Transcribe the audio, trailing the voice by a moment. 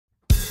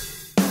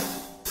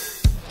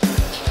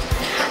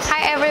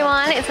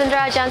it's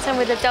Andrea Johnson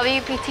with the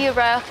WPT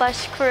Royal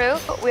Flush crew.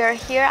 We are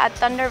here at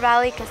Thunder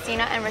Valley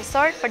Casino and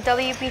Resort for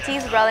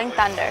WPT's Rolling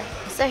Thunder.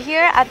 So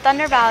here at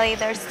Thunder Valley,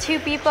 there's two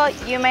people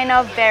you may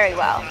know very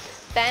well,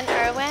 Ben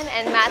Erwin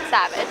and Matt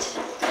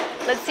Savage.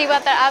 Let's see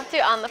what they're up to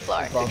on the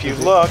floor. If you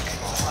look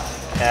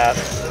at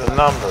the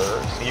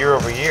numbers year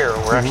over year,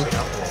 we're actually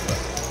up a little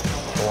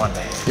bit for one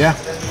day. Yeah.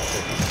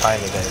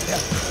 Tiny day, yeah.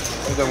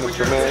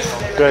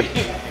 Good.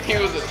 He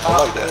was a top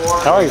I like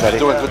that. How are you, buddy?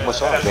 Doing a good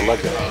massage. I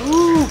like that.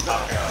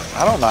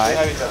 I don't mind.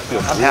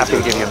 I'm happy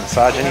to give you a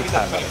massage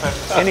anytime, buddy.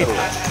 Anytime.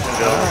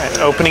 All right,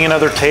 opening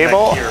another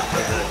table.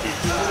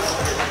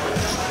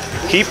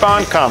 Keep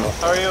on coming.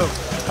 How are you?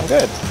 I'm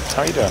good.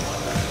 How are you doing?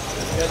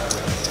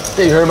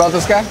 Hey, you heard about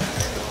this guy?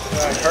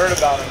 I heard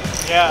about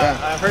him. Yeah,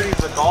 I heard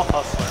he's a golf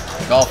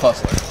hustler. Golf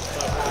hustler.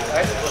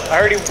 I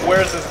heard he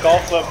wears his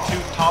golf club to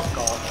Top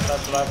Golf.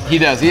 That's what I've heard. He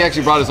does. He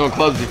actually brought his own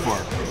clubs before.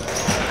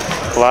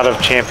 A lot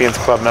of Champions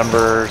Club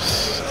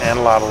members and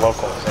a lot of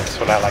locals. That's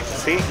what I like to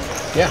see.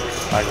 Yeah.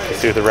 I like to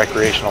see the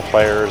recreational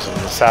players and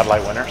the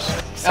satellite winners.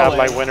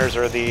 Satellite winners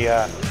are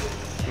the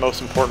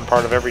most important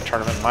part of every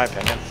tournament, in my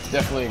opinion.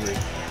 Definitely agree.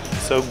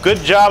 So good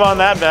job on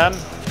that, Ben.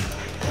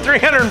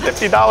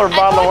 $350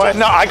 bottle of wine.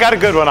 No, I got a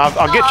good one.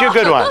 I'll get you a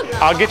good one.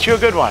 I'll get you a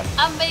good one.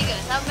 I'm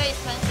Vegas. I'm very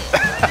expensive.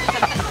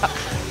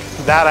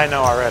 That I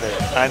know already.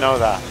 I know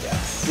that.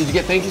 Did you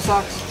get thank you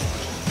socks?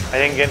 I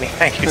didn't get any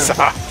thank you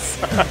socks.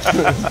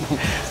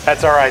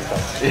 That's all right,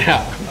 though. Yeah.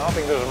 I don't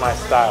think those are my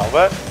style,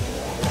 but...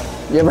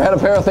 You ever had a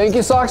pair of thank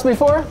you socks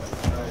before?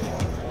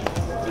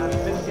 I've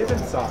been given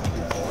socks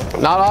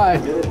before. Not I.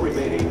 Minute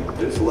remaining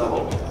this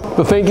level.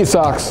 The thank you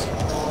socks.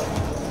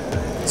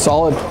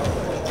 Solid.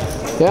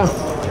 Yeah.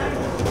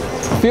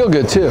 Feel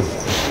good too.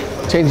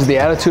 Changes the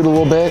attitude a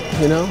little bit,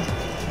 you know?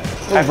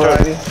 I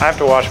have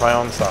to wash my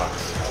own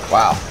socks.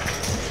 Wow.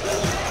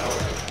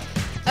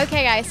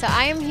 Okay guys, so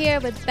I am here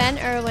with Ben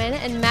Erwin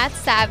and Matt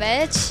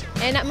Savage,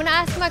 and I'm gonna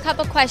ask them a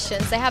couple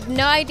questions. They have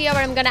no idea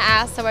what I'm gonna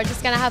ask, so we're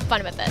just gonna have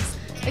fun with this.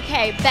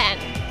 Okay, Ben,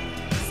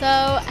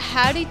 so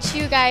how did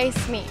you guys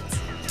meet?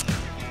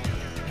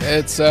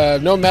 It's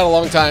known Matt a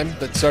long time,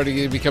 but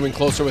started becoming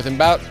closer with him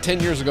about 10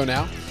 years ago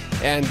now.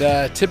 And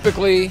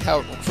typically how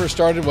it first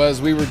started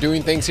was we were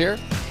doing things here,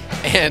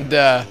 and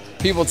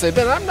people would say,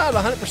 Ben, I'm not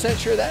 100%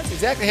 sure that's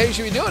exactly how you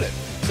should be doing it.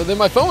 So then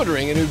my phone would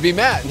ring and it would be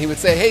Matt, and he would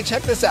say, hey,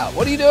 check this out.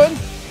 What are you doing?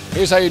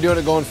 Here's how you're doing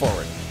it going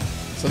forward.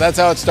 So that's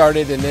how it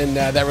started, and then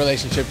that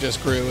relationship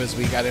just grew as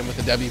we got in with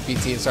the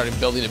WPT and started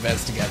building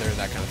events together and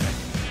that kind of thing.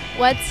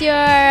 What's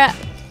your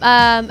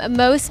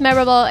most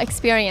memorable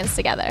experience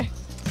together?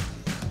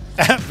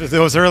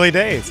 Those early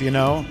days, you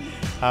know,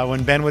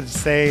 when Ben would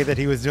say that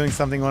he was doing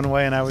something one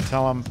way and I would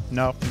tell him,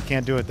 no, you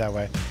can't do it that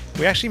way.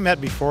 We actually met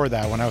before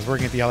that when I was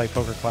working at the LA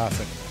Poker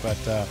Classic, but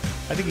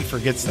I think he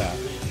forgets that.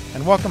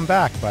 And welcome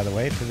back, by the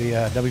way, to the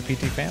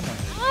WPT family.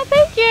 Oh,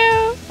 thank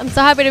you. I'm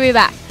so happy to be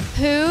back.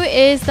 Who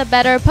is the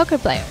better poker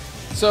player?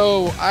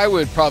 So I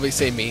would probably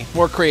say me.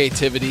 More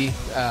creativity,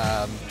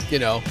 you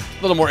know,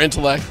 a little more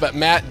intellect, but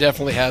Matt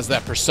definitely has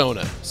that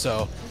persona.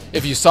 So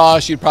if you saw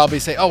us, you'd probably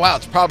say, oh, wow,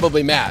 it's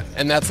probably Matt.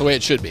 And that's the way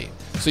it should be.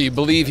 So you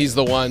believe he's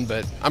the one,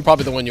 but I'm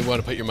probably the one you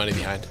want to put your money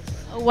behind.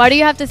 What do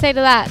you have to say to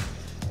that?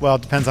 Well,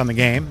 it depends on the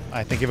game.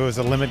 I think if it was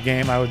a limit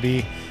game, I would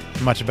be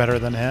much better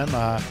than him.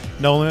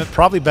 No limit,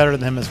 probably better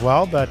than him as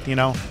well, but, you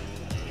know,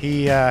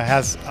 he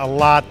has a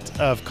lot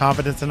of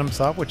confidence in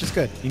himself, which is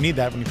good. You need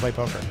that when you play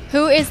poker.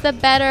 Who is the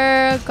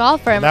better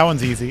golfer? That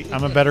one's easy.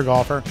 I'm a better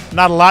golfer.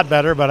 Not a lot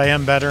better, but I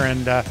am better,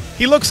 and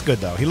he looks good,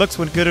 though. He looks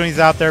good when he's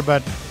out there,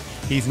 but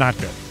he's not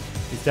good.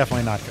 He's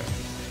definitely not good.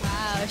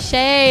 Wow,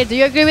 Shay, do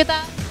you agree with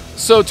that?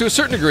 So to a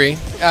certain degree,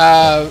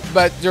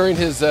 but during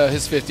his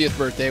 50th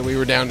birthday, we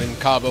were down in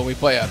Cabo. We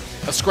play a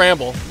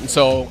scramble, and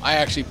so I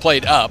actually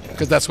played up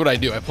because that's what I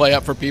do. I play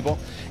up for people,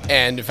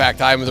 and in fact,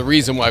 I'm the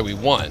reason why we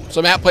won.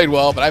 So Matt played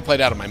well, but I played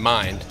out of my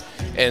mind,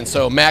 and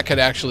so Matt could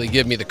actually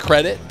give me the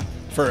credit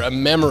for a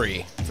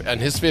memory on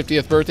his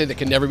 50th birthday that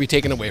can never be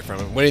taken away from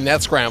him. Winning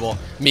that scramble,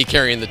 me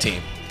carrying the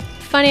team.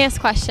 Funniest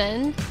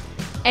question.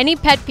 Any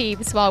pet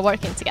peeves while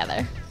working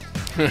together?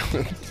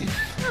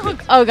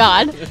 Oh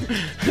God.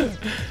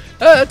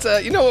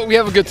 You know what? We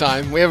have a good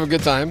time. We have a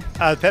good time.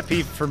 Pet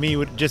peeve for me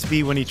would just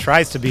be when he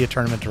tries to be a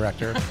tournament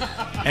director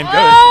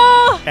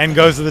and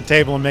goes to the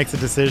table and makes a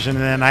decision,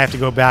 and then I have to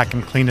go back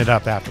and clean it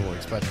up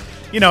afterwards. But,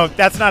 you know,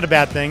 that's not a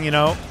bad thing. You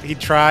know, he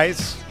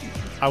tries.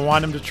 I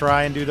want him to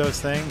try and do those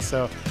things.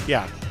 So,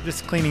 yeah,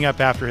 just cleaning up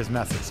after his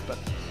messes. But,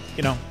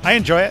 you know, I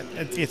enjoy it.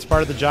 It's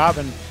part of the job,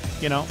 and,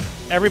 you know,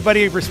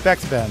 everybody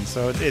respects Ben,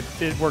 so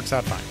it works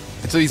out fine.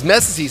 So these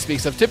messes he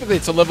speaks of, typically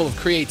it's a level of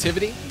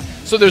creativity.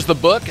 So there's the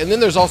book, and then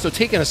there's also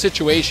taking a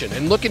situation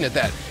and looking at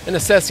that and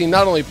assessing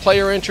not only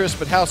player interest,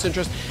 but house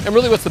interest, and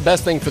really what's the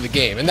best thing for the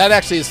game. And that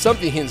actually is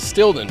something he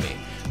instilled in me.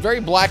 Very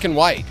black and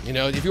white, you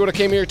know, if you would have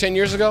came here 10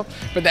 years ago,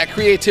 but that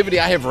creativity,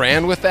 I have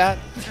ran with that.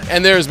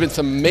 And there's been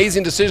some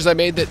amazing decisions I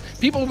made that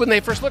people, when they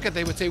first look at it,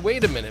 they would say,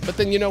 wait a minute. But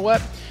then you know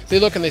what? They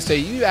look and they say,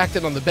 you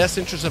acted on the best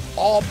interest of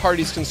all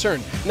parties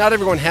concerned. Not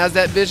everyone has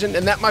that vision,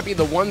 and that might be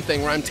the one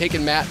thing where I'm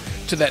taking Matt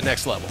to that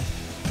next level.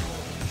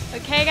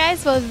 Okay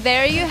guys, well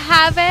there you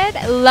have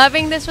it.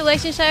 Loving this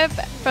relationship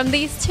from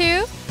these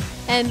two,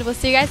 and we'll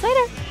see you guys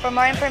later. For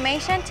more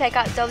information, check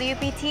out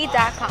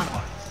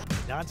WPT.com.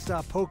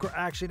 Non-stop poker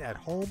action at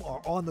home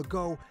or on the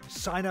go.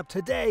 Sign up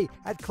today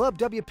at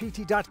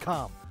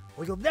ClubWPT.com,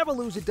 where you'll never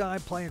lose a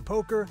dime playing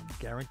poker,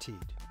 guaranteed.